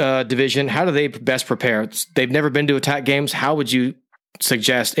TAC division, how do they best prepare? They've never been to a TAC games. How would you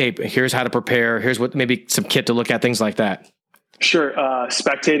suggest, hey, here's how to prepare. Here's what, maybe some kit to look at, things like that? Sure.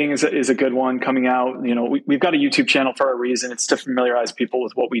 Spectating is a good one coming out. We've got a YouTube channel for a reason. It's to familiarize people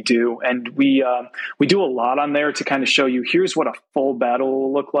with what we do. And we do a lot on there to kind of show you, here's what a full battle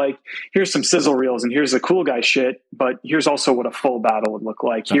will look like. Here's some sizzle reels and here's the cool guy shit, but here's also what a full battle would look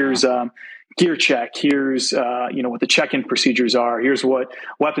like. Here's gear check. Here's, what the check-in procedures are. Here's what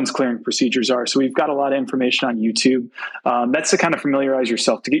weapons clearing procedures are. So we've got a lot of information on YouTube. That's to kind of familiarize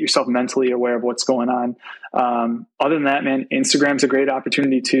yourself, to get yourself mentally aware of what's going on. Other than that, man, Instagram's a great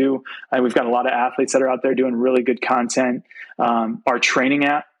opportunity too. We've got a lot of athletes that are out there doing really good content. Our training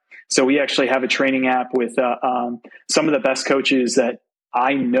app. So we actually have a training app with some of the best coaches that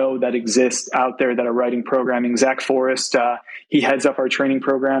I know that exist out there that are writing programming. Zach Forrest, he heads up our training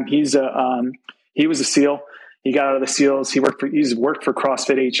program. He was a SEAL. He got out of the SEALs. He's worked for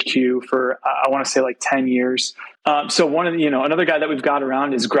CrossFit HQ for, I want to say like 10 years. So another guy that we've got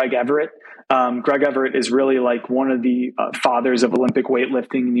around is Greg Everett. Greg Everett is really like one of the fathers of Olympic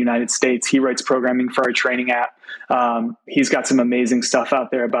weightlifting in the United States. He writes programming for our training app. He's got some amazing stuff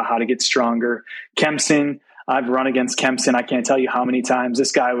out there about how to get stronger. Kempson, I've run against Kempson. I can't tell you how many times.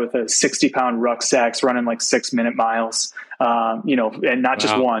 This guy with a 60-pound rucksack's running like 6-minute miles, and not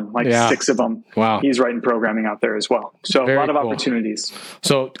just one, like 6 of them. Wow. He's writing programming out there as well. So Very a lot of cool. opportunities.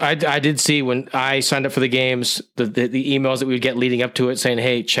 So I did see when I signed up for the games, the emails that we would get leading up to it saying,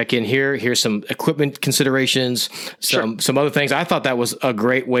 hey, check in here. Here's some equipment considerations, some other things. I thought that was a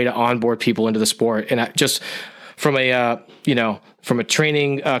great way to onboard people into the sport. And from a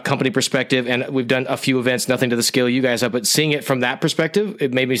training company perspective, and we've done a few events, nothing to the scale you guys have, but seeing it from that perspective,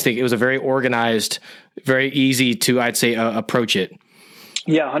 it made me think it was a very organized, very easy to, I'd say, approach it.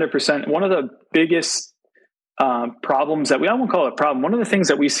 Yeah, 100%. One of the biggest problems that I won't call it a problem. One of the things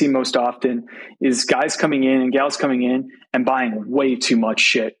that we see most often is guys coming in and gals coming in and buying way too much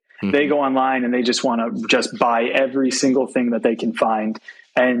shit. Mm-hmm. They go online and they just want to just buy every single thing that they can find.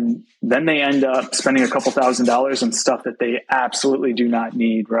 And then they end up spending a couple $1,000s on stuff that they absolutely do not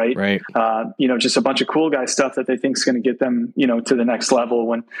need. Right. Right. Just a bunch of cool guy stuff that they think is going to get them, to the next level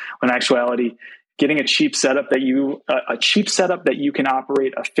when actuality, getting a cheap setup that you can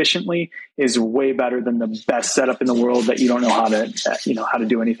operate efficiently is way better than the best setup in the world that you don't know how to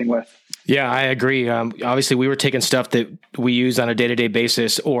do anything with. Yeah, I agree. Obviously, we were taking stuff that we use on a day-to-day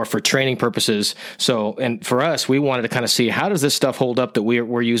basis or for training purposes. So, and for us, we wanted to kind of see how does this stuff hold up that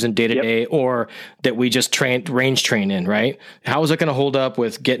we're using day-to-day or that we just range train in, right? How is it going to hold up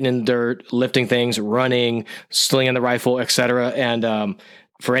with getting in the dirt, lifting things, running, slinging the rifle, et cetera? And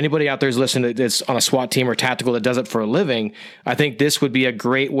for anybody out there who's listening that's on a SWAT team or tactical that does it for a living, I think this would be a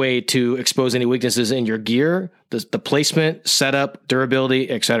great way to expose any weaknesses in your gear, the placement, setup,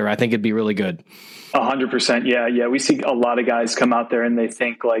 durability, et cetera. I think it'd be really good. 100%. Yeah. We see a lot of guys come out there and they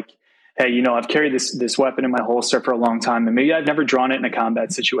think like, hey, I've carried this weapon in my holster for a long time, and maybe I've never drawn it in a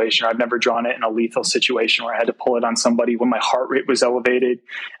combat situation, or I've never drawn it in a lethal situation where I had to pull it on somebody when my heart rate was elevated,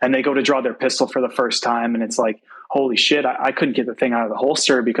 and they go to draw their pistol for the first time, and it's like, holy shit, I couldn't get the thing out of the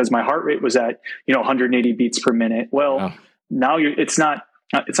holster because my heart rate was at 180 beats per minute. Well, Wow. Now it's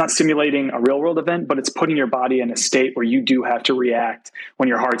not simulating a real world event, but it's putting your body in a state where you do have to react when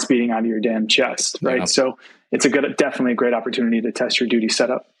your heart's beating out of your damn chest, right? Yeah. So it's definitely a great opportunity to test your duty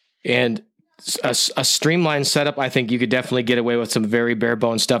setup. And a streamlined setup, I think you could definitely get away with some very bare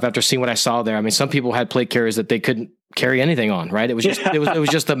bones stuff after seeing what I saw there. I mean, some people had plate carriers that they couldn't carry anything on, right? It was just, it was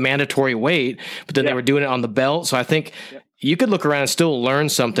just a mandatory weight, but then they were doing it on the belt. So I think you could look around and still learn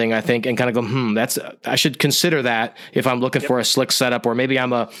something, I think, and kind of go, I should consider that if I'm looking for a slick setup, or maybe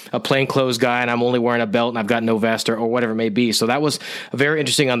I'm a plainclothes guy and I'm only wearing a belt and I've got no vest or whatever it may be. So that was very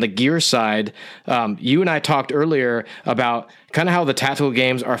interesting on the gear side. You and I talked earlier about kind of how the tactical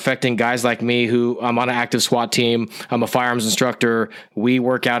games are affecting guys like me, who I'm on an active SWAT team. I'm a firearms instructor. We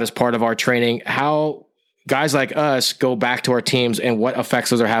work out as part of our training. How guys like us go back to our teams and what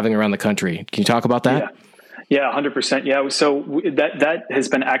effects those are having around the country. Can you talk about that? Yeah, 100%. Yeah. So that has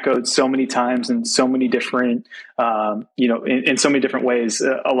been echoed so many times in so many different, in so many different ways.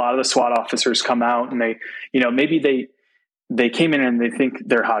 A lot of the SWAT officers come out and they, maybe they came in and they think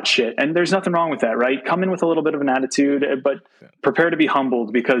they're hot shit, and there's nothing wrong with that, right? Come in with a little bit of an attitude, but prepare to be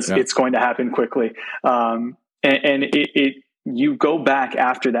humbled because it's going to happen quickly. You go back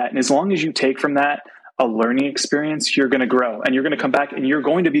after that. And as long as you take from that a learning experience, you're going to grow and you're going to come back and you're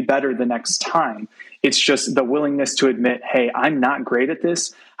going to be better the next time. It's just the willingness to admit, hey, I'm not great at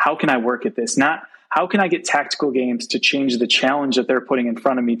this. How can I work at this? Not how can I get tactical games to change the challenge that they're putting in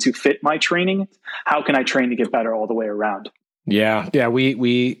front of me to fit my training? How can I train to get better all the way around? Yeah.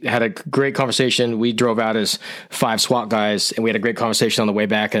 We had a great conversation. We drove out as 5 SWAT guys, and we had a great conversation on the way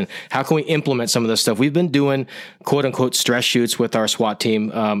back. And how can we implement some of this stuff? We've been doing quote unquote stress shoots with our SWAT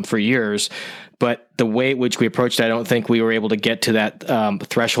team for years, but the way in which we approached it, I don't think we were able to get to that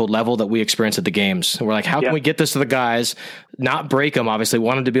threshold level that we experienced at the games. And we're like, how can we get this to the guys, not break them, obviously,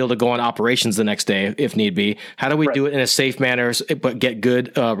 want them to be able to go on operations the next day if need be. How do we do it in a safe manner, but get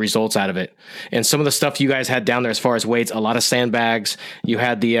good results out of it? And some of the stuff you guys had down there as far as weights, a lot of sandbags. You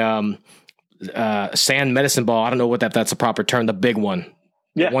had the sand medicine ball. I don't know what that's a proper term, the big one.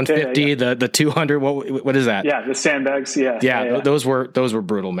 150, the 200. What is that? Yeah, the sandbags. Those were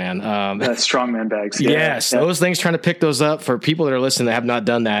brutal, man. Strongman bags. Those things. Trying to pick those up for people that are listening that have not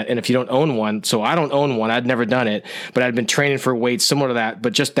done that, and if you don't own one, so I don't own one. I'd never done it, but I'd been training for weights similar to that.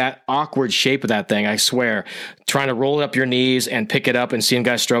 But just that awkward shape of that thing, I swear, trying to roll it up your knees and pick it up and seeing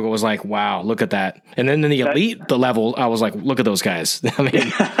guys struggle was like, wow, look at that. And then in the elite, the level, I was like, look at those guys. I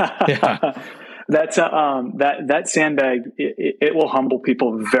mean, That's that sandbag. It will humble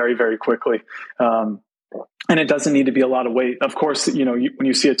people very, very quickly, and it doesn't need to be a lot of weight. Of course, when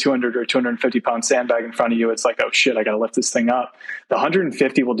you see a 200 or 250 pound sandbag in front of you, it's like, oh shit, I got to lift this thing up. The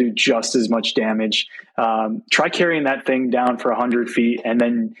 150 will do just as much damage. Try carrying that thing down for 100 feet and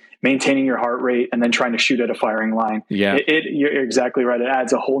then maintaining your heart rate and then trying to shoot at a firing line. Yeah, you're exactly right. It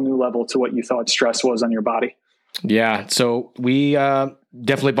adds a whole new level to what you thought stress was on your body. Yeah. So we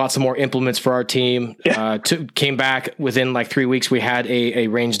definitely bought some more implements for our team. Came back within like 3 weeks. We had a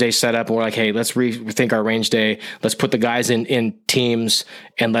range day set up, and we're like, hey, let's rethink our range day. Let's put the guys in teams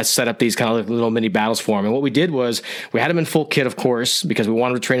and let's set up these kind of little mini battles for them. And what we did was we had them in full kit, of course, because we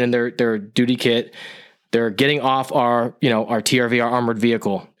wanted to train in their duty kit. They're getting off our TRV, our armored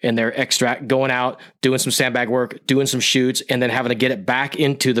vehicle, and they're going out, doing some sandbag work, doing some shoots, and then having to get it back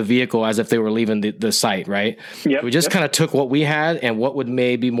into the vehicle as if they were leaving the site, right? Yep, we just kind of took what we had and what would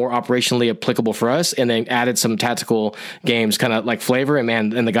maybe more operationally applicable for us, and then added some tactical games, kind of like flavor,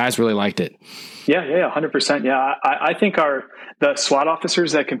 and the guys really liked it. Yeah, 100%. Yeah, I think the SWAT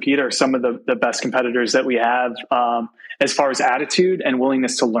officers that compete are some of the best competitors that we have as far as attitude and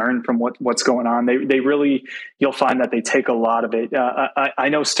willingness to learn from what's going on. They really, you'll find that they take a lot of it. I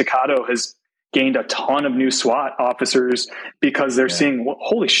know Staccato has gained a ton of new SWAT officers because they're seeing, well,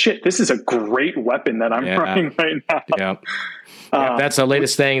 holy shit, this is a great weapon that I'm running right now. Yeah, that's the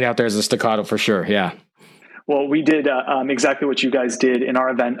latest thing out there is a Staccato for sure. Yeah. Well, we did exactly what you guys did in our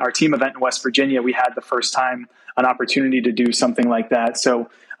event, our team event in West Virginia. We had the first time an opportunity to do something like that. So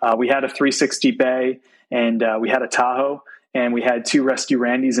we had a 360 bay, and we had a Tahoe, and we had 2 Rescue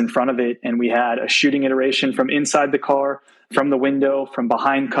Randys in front of it, and we had a shooting iteration from inside the car, from the window, from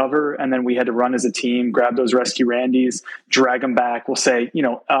behind cover, and then we had to run as a team, grab those Rescue Randys, drag them back, we'll say,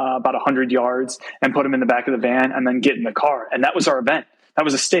 about 100 yards, and put them in the back of the van, and then get in the car. And that was our event. that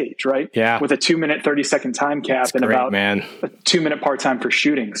was a stage, right? Yeah. With a 2-minute, 30-second time cap and great, about man. a 2-minute part time for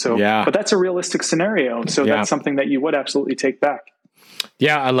shooting. So, but that's a realistic scenario. So that's something that you would absolutely take back.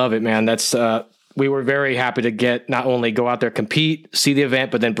 Yeah, I love it, man. That's we were very happy to get not only go out there, compete, see the event,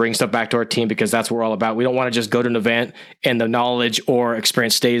 but then bring stuff back to our team because that's what we're all about. We don't want to just go to an event and the knowledge or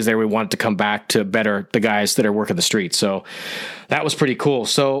experience stays there. We want it to come back to better the guys that are working the streets. So that was pretty cool.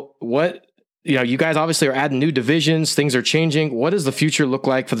 So you guys obviously are adding new divisions. Things are changing. What does the future look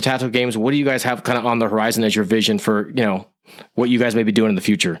like for the Tactical Games? What do you guys have kind of on the horizon as your vision for, what you guys may be doing in the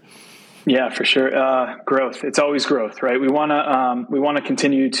future? Yeah, for sure. Growth. It's always growth, right? We want to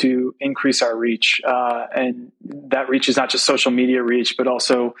continue to increase our reach, and that reach is not just social media reach, but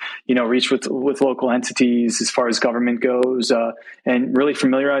also reach with local entities as far as government goes, and really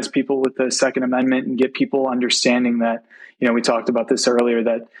familiarize people with the Second Amendment and get people understanding that we talked about this earlier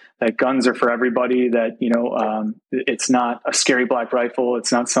that guns are for everybody. That it's not a scary black rifle.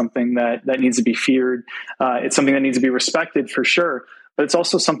 It's not something that needs to be feared. It's something that needs to be respected for sure. But it's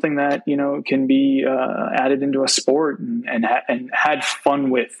also something that can be added into a sport and had fun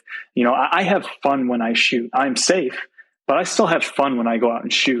with. I have fun when I shoot. I'm safe, but I still have fun when I go out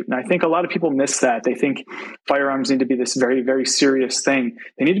and shoot. And I think a lot of people miss that. They think firearms need to be this very, very serious thing.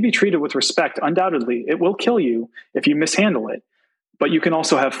 They need to be treated with respect. Undoubtedly, it will kill you if you mishandle it, but you can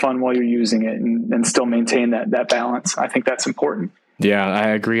also have fun while you're using it and still maintain that balance. I think that's important. Yeah, I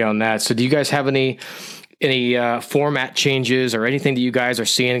agree on that. So do you guys have any format changes or anything that you guys are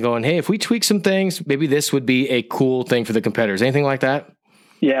seeing and going, hey, if we tweak some things, maybe this would be a cool thing for the competitors? Anything like that?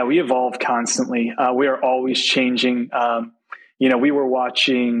 Yeah, we evolve constantly. We are always changing. We were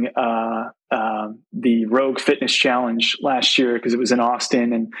watching the Rogue Fitness Challenge last year because it was in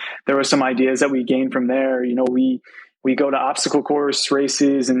Austin, and there were some ideas that we gained from there. We go to obstacle course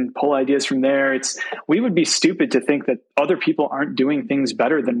races and pull ideas from there. We would be stupid to think that other people aren't doing things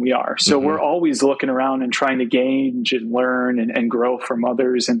better than we are. So we're always looking around and trying to gauge and learn and grow from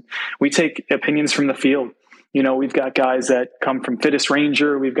others. And we take opinions from the field. We've got guys that come from Fittest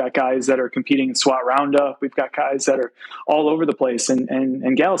Ranger. We've got guys that are competing in SWAT Roundup. We've got guys that are all over the place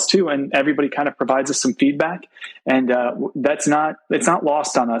and gals too. And everybody kind of provides us some feedback. And it's not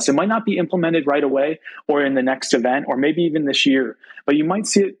lost on us. It might not be implemented right away or in the next event or maybe even this year, but you might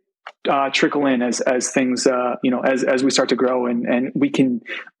see it trickle in as things, as we start to grow and we can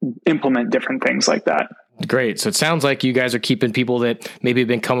implement different things like that. Great. So it sounds like you guys are keeping people that maybe have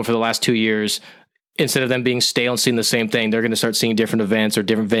been coming for the last 2 years. Instead of them being stale and seeing the same thing, they're going to start seeing different events or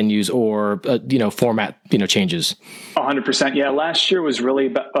different venues or, format, changes. 100%. Yeah. Last year was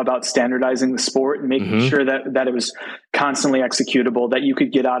really about standardizing the sport and making sure that it was constantly executable, that you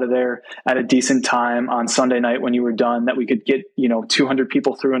could get out of there at a decent time on Sunday night when you were done, that we could get, 200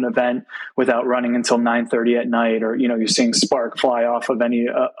 people through an event without running until 9:30 at night, or, you're seeing spark fly off of any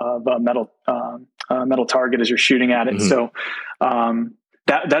of a metal target as you're shooting at it. So,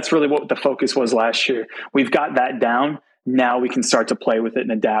 that's really what the focus was last year. We've got that down. Now we can start to play with it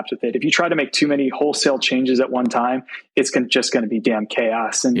and adapt with it. If you try to make too many wholesale changes at one time, it's just going to be damn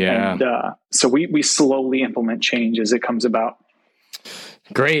chaos. And so we slowly implement change as it comes about.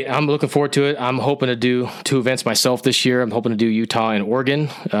 Great. I'm looking forward to it. I'm hoping to do 2 events myself this year. I'm hoping to do Utah and Oregon.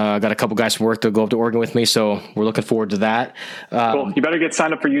 I got a couple guys from work to go up to Oregon with me, so we're looking forward to that. Cool. You better get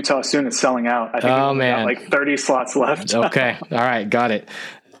signed up for Utah soon. It's selling out. I think got like 30 slots left. Okay. All right. Got it.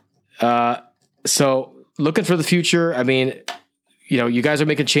 So looking for the future. I mean, you guys are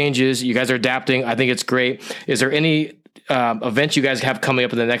making changes. You guys are adapting. I think it's great. Is there any events you guys have coming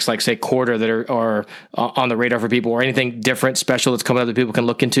up in the next, say, quarter that are on the radar for people, or anything different, special that's coming up that people can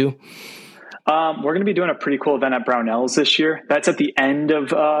look into? We're going to be doing a pretty cool event at Brownells this year. That's at the end of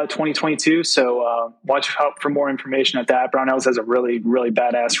 2022. So watch out for more information at that. Brownells has a really, really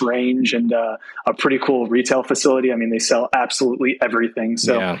badass range and a pretty cool retail facility. I mean, they sell absolutely everything.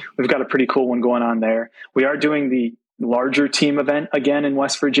 So we've got a pretty cool one going on there. We are doing the larger team event again in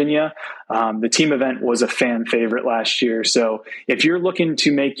West Virginia. The team event was a fan favorite last year. So if you're looking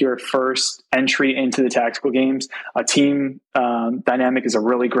to make your first entry into the tactical games, a team dynamic is a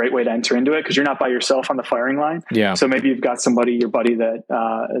really great way to enter into it because you're not by yourself on the firing line. Yeah. So maybe you've got your buddy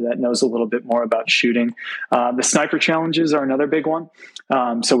that knows a little bit more about shooting. The sniper challenges are another big one.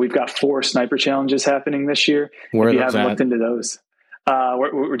 So we've got 4 sniper challenges happening this year. Where if you haven't looked into those.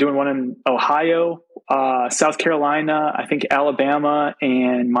 We're doing one in Ohio, South Carolina, I think Alabama,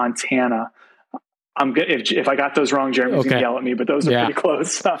 and Montana. I'm good. If I got those wrong, Jeremy's going to yell at me, but those are pretty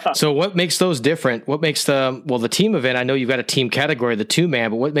close. So what makes those different? What makes the team event? I know you've got a team category, the 2-man,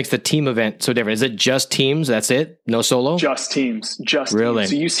 but what makes the team event so different? Is it just teams? That's it? No solo? Just teams. Really? Teams.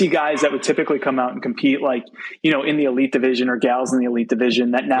 So you see guys that would typically come out and compete like, in the elite division or gals in the elite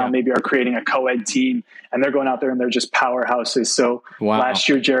division that now maybe are creating a co-ed team and they're going out there and they're just powerhouses. So last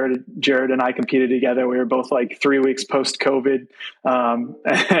year, Jared and I competed together. We were both like 3 weeks post-COVID.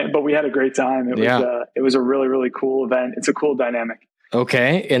 But we had a great time. It was a really, really cool event. It's a cool dynamic.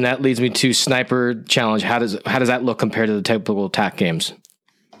 Okay. And that leads me to Sniper Challenge. How does that look compared to the typical TAC games?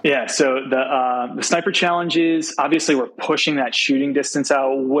 Yeah. So the Sniper Challenges, obviously we're pushing that shooting distance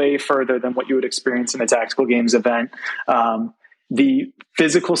out way further than what you would experience in a tactical games event. The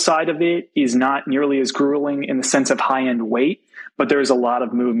physical side of it is not nearly as grueling in the sense of high end weight, but there's a lot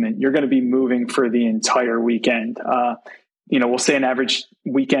of movement. You're going to be moving for the entire weekend. We'll say an average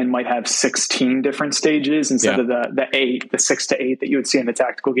weekend might have 16 different stages instead of the 6 to 8 that you would see in the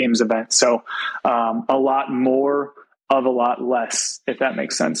tactical games event. So a lot more of a lot less, if that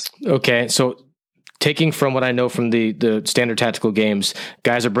makes sense. Okay. So taking from what I know from the standard tactical games,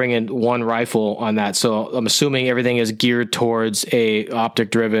 guys are bringing one rifle on that. So I'm assuming everything is geared towards a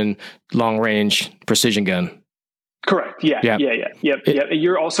optic driven long range precision gun. Correct. Yeah.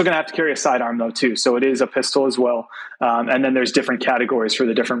 You're also going to have to carry a sidearm though too. So it is a pistol as well. And then there's different categories for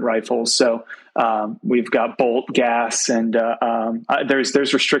the different rifles. So we've got bolt, gas, and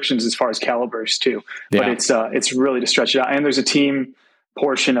there's restrictions as far as calibers too. But it's really to stretch it out. And there's a team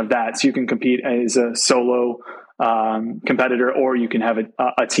portion of that, so you can compete as a solo competitor, or you can have a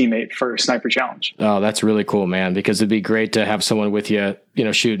teammate for Sniper Challenge. Oh, that's really cool, man, because it'd be great to have someone with you,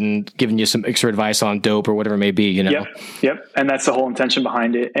 shooting, giving you some extra advice on dope or whatever it may be, Yep. And that's the whole intention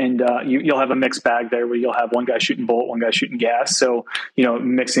behind it. And you'll have a mixed bag there where you'll have one guy shooting bolt, one guy shooting gas. So,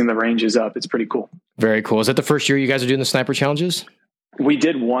 mixing the ranges up, it's pretty cool. Very cool. Is that the first year you guys are doing the Sniper Challenges? We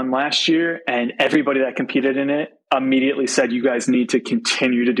did one last year, and everybody that competed in it immediately said, you guys need to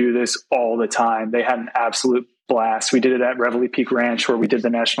continue to do this all the time. They had an absolute blast. We did it at Reveille Peak Ranch where we did the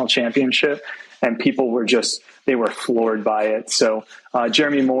national championship, and people were they were floored by it. So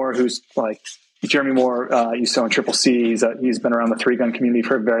Jeremy Moore, used to own Triple C. He's been around the 3-gun community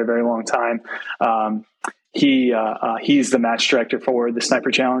for a very, very long time. He's the match director for the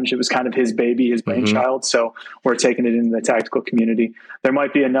Sniper Challenge. It was kind of his baby, his brainchild. So we're taking it into the tactical community. There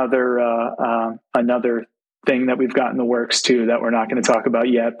might be another thing that we've got in the works too that we're not going to talk about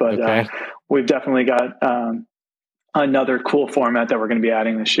yet, but we've definitely got another cool format that we're going to be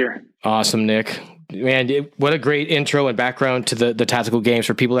adding this year. Awesome, Nick. Man, what a great intro and background to the tactical games.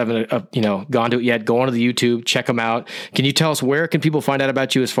 For people who haven't gone to it yet, go onto the YouTube, check them out. Can you tell us where can people find out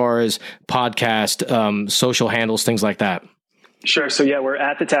about you as far as podcast, social handles, things like that? Sure. So we're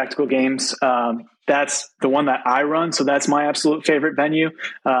at the Tactical Games. That's the one that I run. So that's my absolute favorite venue.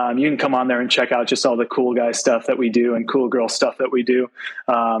 You can come on there and check out just all the cool guy stuff that we do and cool girl stuff that we do.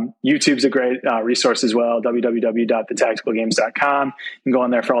 YouTube's a great resource as well. www.thetacticalgames.com. You can go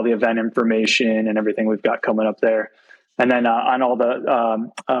on there for all the event information and everything we've got coming up there. And then on all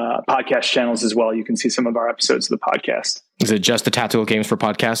the podcast channels as well, you can see some of our episodes of the podcast. Is it just the Tactical Games for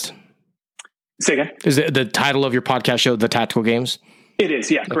podcast? Say again? Is it the title of your podcast show, The Tactical Games? It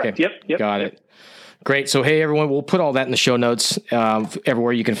is, yeah, correct. Okay. Yep. Got it. Great. So, hey, everyone, we'll put all that in the show notes.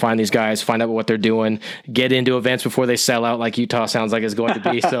 Everywhere you can find these guys, find out what they're doing, get into events before they sell out like Utah sounds like it's going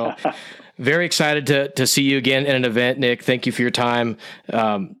to be. So very excited to see you again in an event, Nick. Thank you for your time.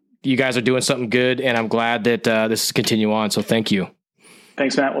 You guys are doing something good, and I'm glad that this is continue on. So thank you.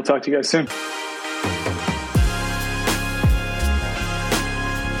 Thanks, Matt. We'll talk to you guys soon.